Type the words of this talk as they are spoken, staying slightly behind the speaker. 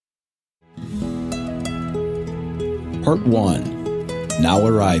Part 1. Now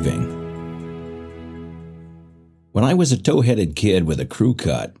Arriving. When I was a tow-headed kid with a crew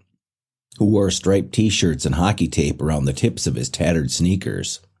cut, who wore striped t-shirts and hockey tape around the tips of his tattered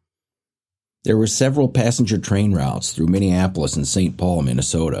sneakers, there were several passenger train routes through Minneapolis and St. Paul,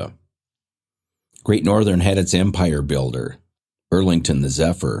 Minnesota. Great Northern had its Empire Builder, Burlington the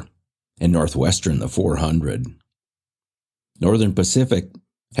Zephyr, and Northwestern the 400. Northern Pacific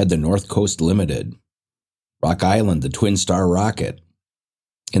had the North Coast Limited, Rock Island the Twin Star Rocket,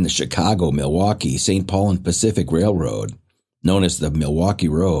 and the Chicago, Milwaukee, St. Paul and Pacific Railroad, known as the Milwaukee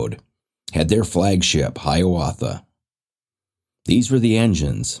Road, had their flagship, Hiawatha. These were the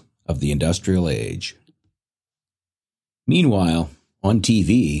engines of the industrial age. Meanwhile, on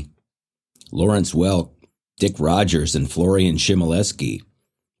TV, Lawrence Welk, Dick Rogers, and Florian Chmielewski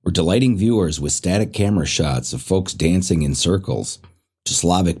were delighting viewers with static camera shots of folks dancing in circles to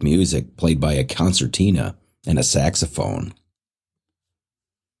Slavic music played by a concertina and a saxophone.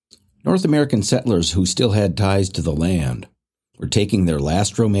 North American settlers who still had ties to the land were taking their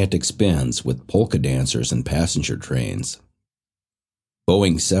last romantic spins with polka dancers and passenger trains.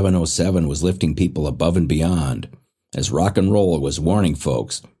 Boeing 707 was lifting people above and beyond as rock and roll was warning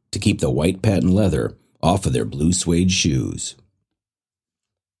folks to keep the white patent leather off of their blue suede shoes.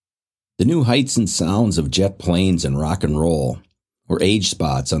 The new heights and sounds of jet planes and rock and roll were age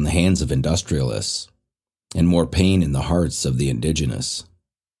spots on the hands of industrialists and more pain in the hearts of the indigenous.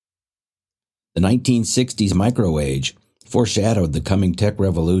 The 1960s micro-age foreshadowed the coming tech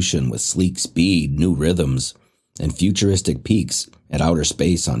revolution with sleek speed, new rhythms, and futuristic peaks at outer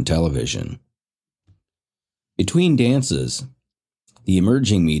space on television. Between dances, the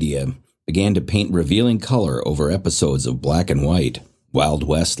emerging media began to paint revealing color over episodes of black and white, Wild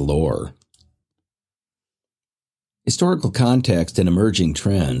West lore. Historical context and emerging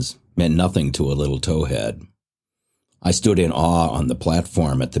trends meant nothing to a little towhead. I stood in awe on the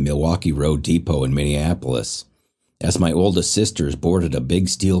platform at the Milwaukee Road Depot in Minneapolis as my oldest sisters boarded a big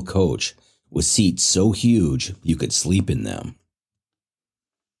steel coach with seats so huge you could sleep in them.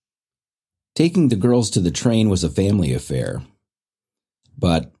 Taking the girls to the train was a family affair,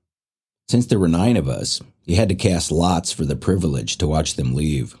 but since there were 9 of us, you had to cast lots for the privilege to watch them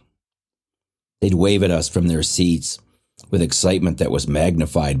leave. They'd wave at us from their seats with excitement that was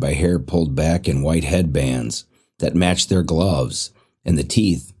magnified by hair pulled back in white headbands that matched their gloves and the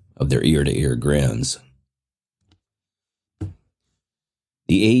teeth of their ear-to-ear grins.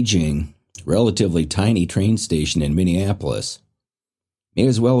 The aging, relatively tiny train station in Minneapolis may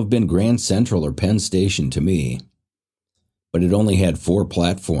as well have been Grand Central or Penn Station to me, but it only had 4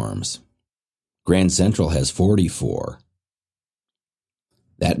 platforms. Grand Central has 44.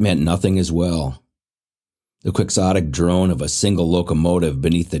 That meant nothing as well. The quixotic drone of a single locomotive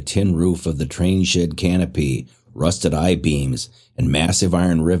beneath the tin roof of the train shed canopy, rusted I-beams, and massive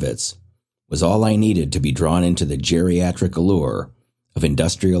iron rivets was all I needed to be drawn into the geriatric allure of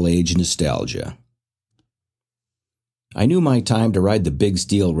industrial age nostalgia. I knew my time to ride the big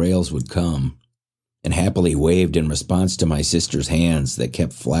steel rails would come, and happily waved in response to my sister's hands that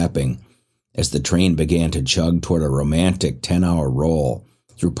kept flapping as the train began to chug toward a romantic 10-hour roll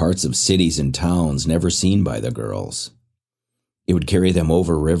through parts of cities and towns never seen by the girls. It would carry them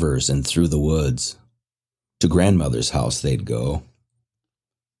over rivers and through the woods. To grandmother's house they'd go.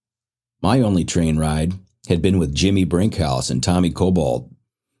 My only train ride had been with Jimmy Brinkhouse and Tommy Cobalt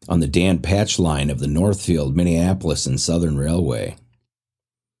on the Dan Patch line of the Northfield, Minneapolis and Southern Railway.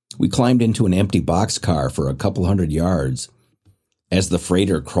 We climbed into an empty boxcar for a couple hundred yards as the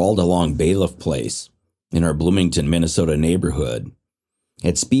freighter crawled along Bailiff Place in our Bloomington, Minnesota neighborhood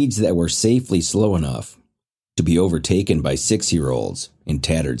at speeds that were safely slow enough to be overtaken by 6-year-olds in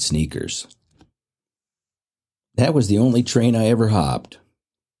tattered sneakers. That was the only train I ever hopped.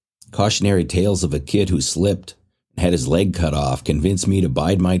 Cautionary tales of a kid who slipped and had his leg cut off convinced me to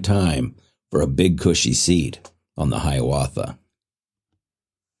bide my time for a big cushy seat on the Hiawatha.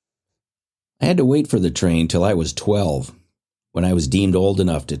 I had to wait for the train till I was 12, when I was deemed old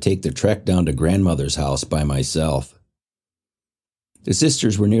enough to take the trek down to grandmother's house by myself. The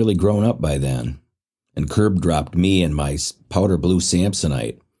sisters were nearly grown up by then, and curb-dropped me and my powder blue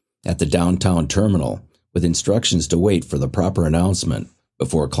Samsonite at the downtown terminal with instructions to wait for the proper announcement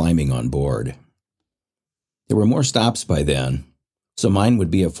before climbing on board. There were more stops by then, so mine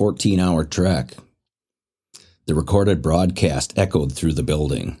would be a 14-hour trek. The recorded broadcast echoed through the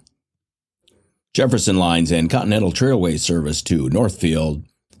building. Jefferson Lines and Continental Trailway service to Northfield,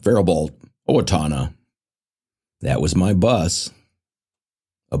 Faribault, Owatonna. That was my bus.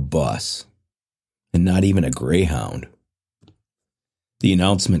 A bus. And not even a Greyhound. The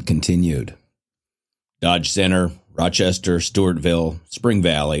announcement continued. Dodge Center, Rochester, Stewartville, Spring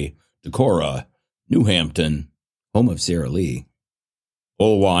Valley, Decorah, New Hampton, home of Sara Lee,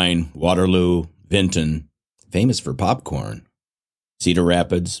 Olwine, Waterloo, Vinton, famous for popcorn, Cedar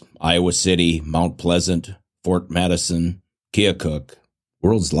Rapids, Iowa City, Mount Pleasant, Fort Madison, Keokuk,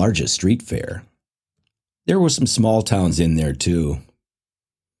 world's largest street fair. There were some small towns in there too.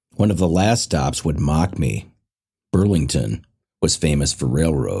 One of the last stops would mock me. Burlington was famous for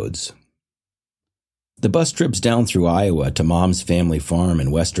railroads. The bus trips down through Iowa to Mom's family farm in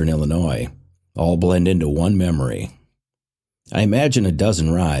western Illinois all blend into one memory. I imagine a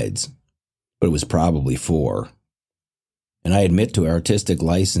dozen rides, but it was probably 4. And I admit to artistic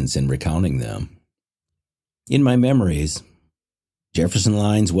license in recounting them. In my memories, Jefferson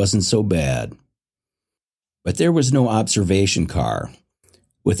Lines wasn't so bad, but there was no observation car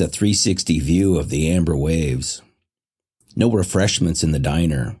with a 360 view of the amber waves, no refreshments in the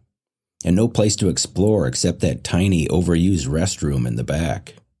diner, and no place to explore except that tiny, overused restroom in the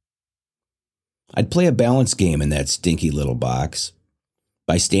back. I'd play a balance game in that stinky little box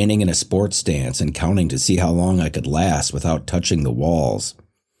by standing in a sports stance and counting to see how long I could last without touching the walls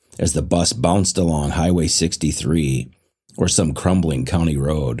as the bus bounced along Highway 63 or some crumbling county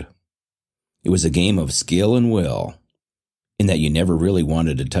road. It was a game of skill and will, in that you never really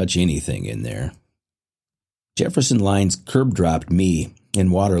wanted to touch anything in there. Jefferson Lines curb dropped me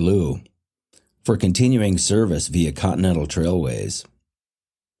in Waterloo for continuing service via Continental Trailways.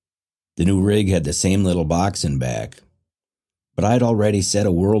 The new rig had the same little box in back, but I'd already set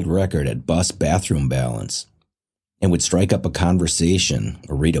a world record at bus bathroom balance and would strike up a conversation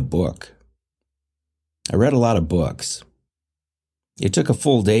or read a book. I read a lot of books. It took a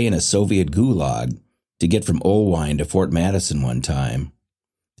full day in a Soviet gulag to get from Olwine to Fort Madison one time,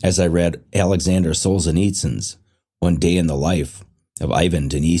 as I read Alexander Solzhenitsyn's One Day in the Life of Ivan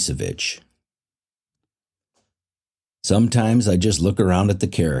Denisovich. Sometimes I just look around at the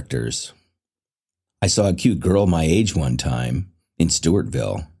characters. I saw a cute girl my age one time in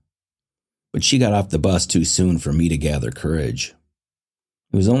Stewartville, but she got off the bus too soon for me to gather courage.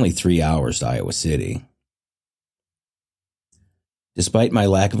 It was only 3 hours to Iowa City. Despite my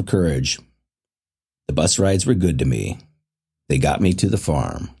lack of courage, the bus rides were good to me. They got me to the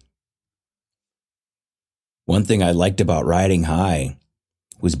farm. One thing I liked about riding high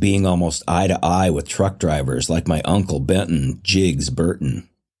was being almost eye to eye with truck drivers like my uncle Benton Jiggs Burton.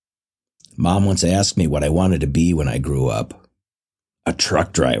 Mom once asked me what I wanted to be when I grew up. A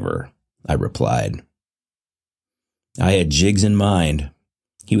truck driver, I replied. I had Jiggs in mind.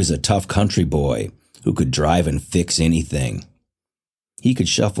 He was a tough country boy who could drive and fix anything. He could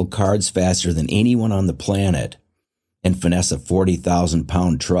shuffle cards faster than anyone on the planet and finesse a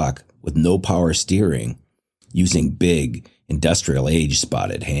 40,000-pound truck with no power steering using big, industrial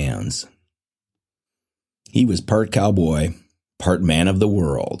age-spotted hands. He was part cowboy, part man of the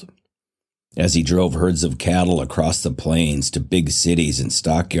world, as he drove herds of cattle across the plains to big cities and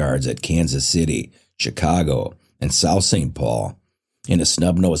stockyards at Kansas City, Chicago, and South St. Paul in a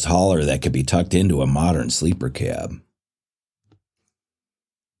snub-nosed hauler that could be tucked into a modern sleeper cab.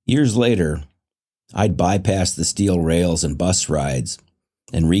 Years later, I'd bypass the steel rails and bus rides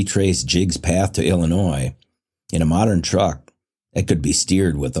and retrace Jig's path to Illinois in a modern truck that could be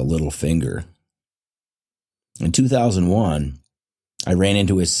steered with a little finger. In 2001, I ran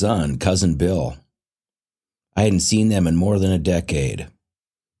into his son, Cousin Bill. I hadn't seen them in more than a decade,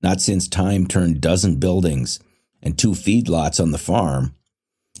 not since time turned dozen buildings and 2 feedlots on the farm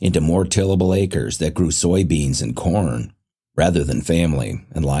into more tillable acres that grew soybeans and corn rather than family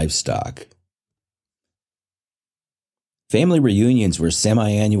and livestock. Family reunions were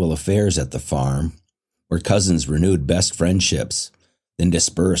semi-annual affairs at the farm, where cousins renewed best friendships, then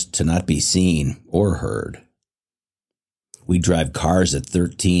dispersed to not be seen or heard. We'd drive cars at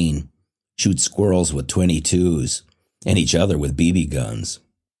 13, shoot squirrels with 22s, and each other with BB guns.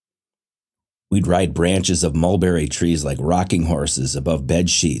 We'd ride branches of mulberry trees like rocking horses above bed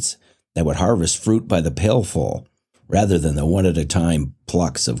sheets that would harvest fruit by the pailful rather than the one-at-a-time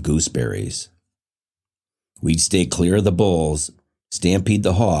plucks of gooseberries. We'd stay clear of the bulls, stampede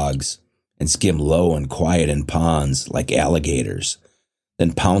the hogs, and skim low and quiet in ponds like alligators,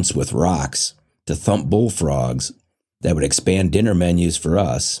 then pounce with rocks to thump bullfrogs that would expand dinner menus for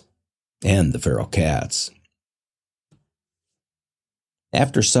us and the feral cats.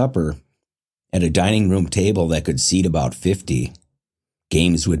 After supper, at a dining room table that could seat about 50,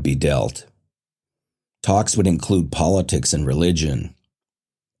 games would be dealt. Talks would include politics and religion.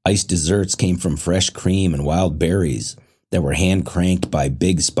 Iced desserts came from fresh cream and wild berries that were hand-cranked by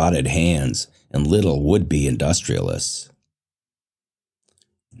big spotted hands and little would-be industrialists.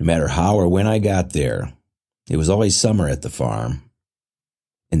 No matter how or when I got there, It was always summer at the farm,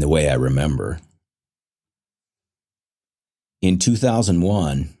 in the way I remember. In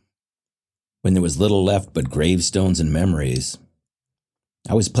 2001, when there was little left but gravestones and memories,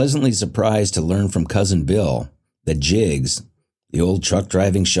 I was pleasantly surprised to learn from Cousin Bill that Jiggs, the old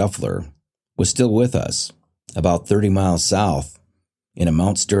truck-driving shuffler, was still with us, about 30 miles south, in a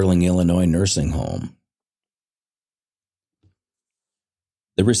Mount Sterling, Illinois nursing home.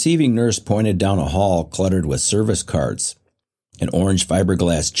 The receiving nurse pointed down a hall cluttered with service carts and orange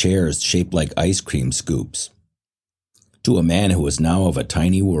fiberglass chairs shaped like ice cream scoops, to a man who was now of a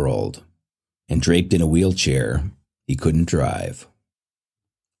tiny world and draped in a wheelchair he couldn't drive.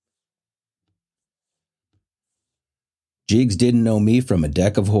 Jiggs didn't know me from a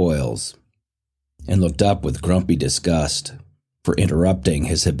deck of Hoyles and looked up with grumpy disgust for interrupting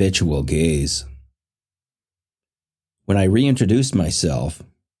his habitual gaze. When I reintroduced myself,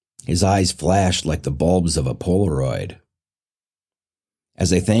 his eyes flashed like the bulbs of a Polaroid.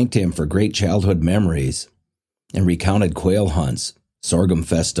 As I thanked him for great childhood memories and recounted quail hunts, sorghum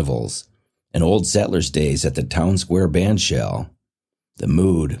festivals, and old settlers' days at the town square bandshell, the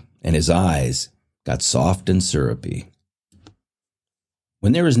mood and his eyes got soft and syrupy.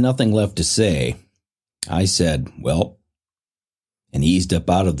 When there was nothing left to say, I said, "Well," and eased up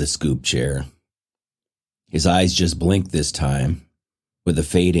out of the scoop chair. His eyes just blinked this time, with a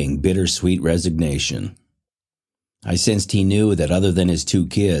fading, bittersweet resignation. I sensed he knew that other than his two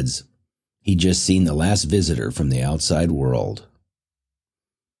kids, he'd just seen the last visitor from the outside world.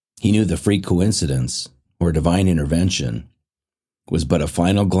 He knew the freak coincidence, or divine intervention, was but a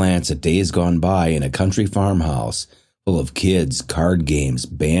final glance at days gone by in a country farmhouse full of kids, card games,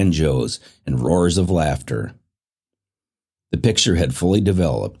 banjos, and roars of laughter. The picture had fully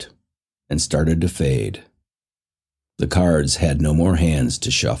developed and started to fade. The cards had no more hands to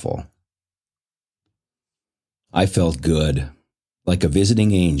shuffle. I felt good, like a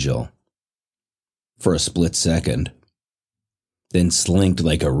visiting angel, for a split second, then slinked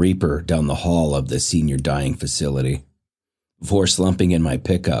like a reaper down the hall of the senior dying facility, before slumping in my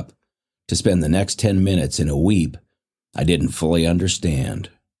pickup to spend the next 10 minutes in a weep I didn't fully understand.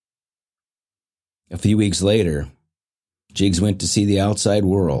 A few weeks later, Jiggs went to see the outside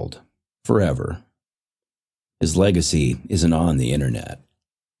world, forever. His legacy isn't on the internet.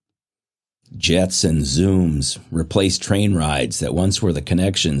 Jets and Zooms replaced train rides that once were the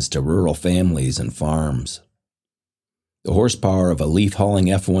connections to rural families and farms. The horsepower of a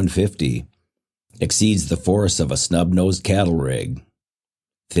leaf-hauling F-150 exceeds the force of a snub-nosed cattle rig.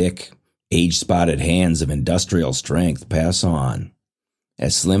 Thick, age-spotted hands of industrial strength pass on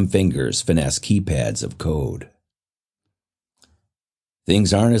as slim fingers finesse keypads of code.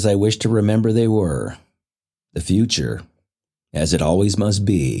 Things aren't as I wish to remember they were. The future, as it always must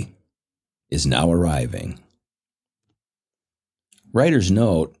be, is now arriving. Writer's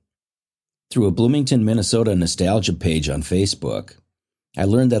note: through a Bloomington, Minnesota nostalgia page on Facebook, I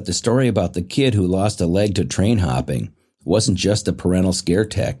learned that the story about the kid who lost a leg to train hopping wasn't just a parental scare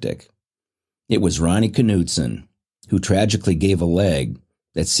tactic. It was Ronnie Knutson, who tragically gave a leg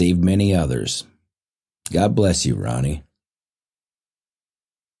that saved many others. God bless you, Ronnie.